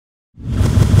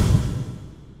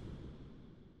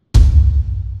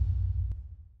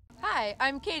Hi,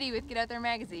 I'm Katie with Get Out There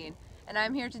Magazine, and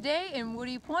I'm here today in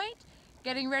Woody Point,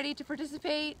 getting ready to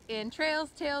participate in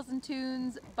Trails, Tales, and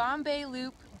Tunes Bonne Bay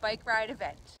Loop bike ride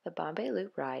event. The Bonne Bay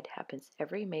Loop ride happens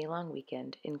every May-long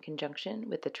weekend in conjunction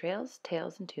with the Trails,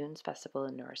 Tales, and Tunes Festival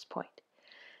in Norris Point.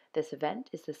 This event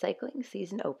is the cycling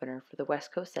season opener for the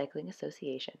West Coast Cycling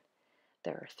Association.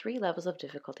 There are 3 levels of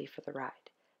difficulty for the ride: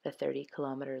 the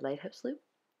 30-kilometer Lighthouse Loop,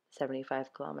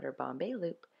 75-kilometer Bonne Bay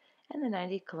Loop, and the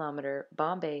 90-kilometer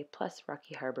Bonne Bay plus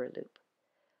Rocky Harbor Loop.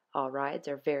 All rides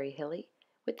are very hilly,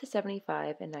 with the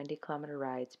 75 and 90-kilometer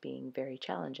rides being very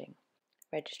challenging.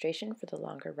 Registration for the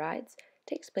longer rides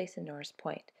takes place in Norris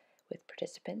Point, with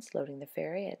participants loading the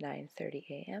ferry at 9:30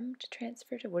 a.m. to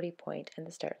transfer to Woody Point and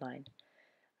the start line.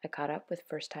 I caught up with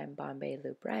first-time Bonne Bay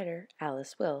Loop rider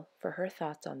Alice Will for her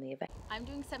thoughts on the event. I'm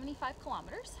doing 75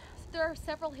 kilometers. There are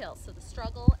several hills, so the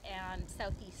Struggle and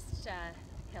Southeast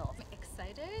Hill. I'm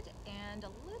excited and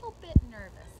a little bit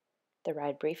nervous. The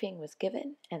ride briefing was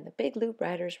given and the big loop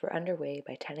riders were underway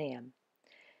by 10 a.m.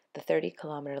 The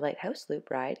 30-kilometer Lighthouse Loop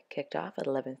ride kicked off at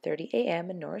 11:30 a.m.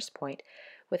 in Norris Point,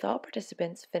 with all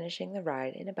participants finishing the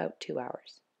ride in about 2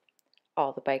 hours.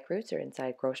 All the bike routes are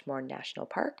inside Gros Morne National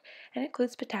Park and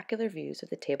include spectacular views of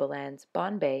the tablelands,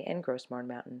 Bonne Bay, and Gros Morne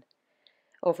Mountain.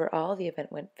 Overall, the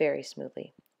event went very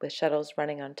smoothly, with shuttles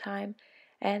running on time,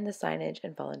 and the signage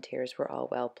and volunteers were all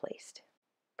well placed.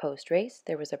 Post-race,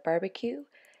 there was a barbecue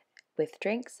with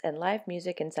drinks and live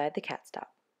music inside the cat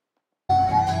stop.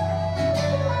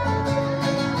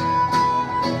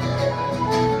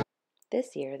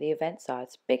 This year, the event saw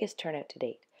its biggest turnout to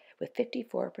date, with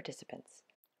 54 participants.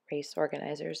 Race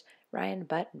organizers Ryan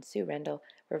Butt and Sue Rendell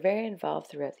were very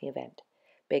involved throughout the event.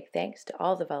 Big thanks to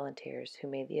all the volunteers who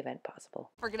made the event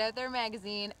possible. For Get Out There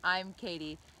Magazine, I'm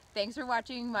Katie. Thanks for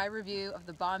watching my review of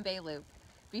the Bonne Bay Loop.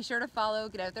 Be sure to follow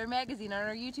Get Out There Magazine on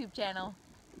our YouTube channel.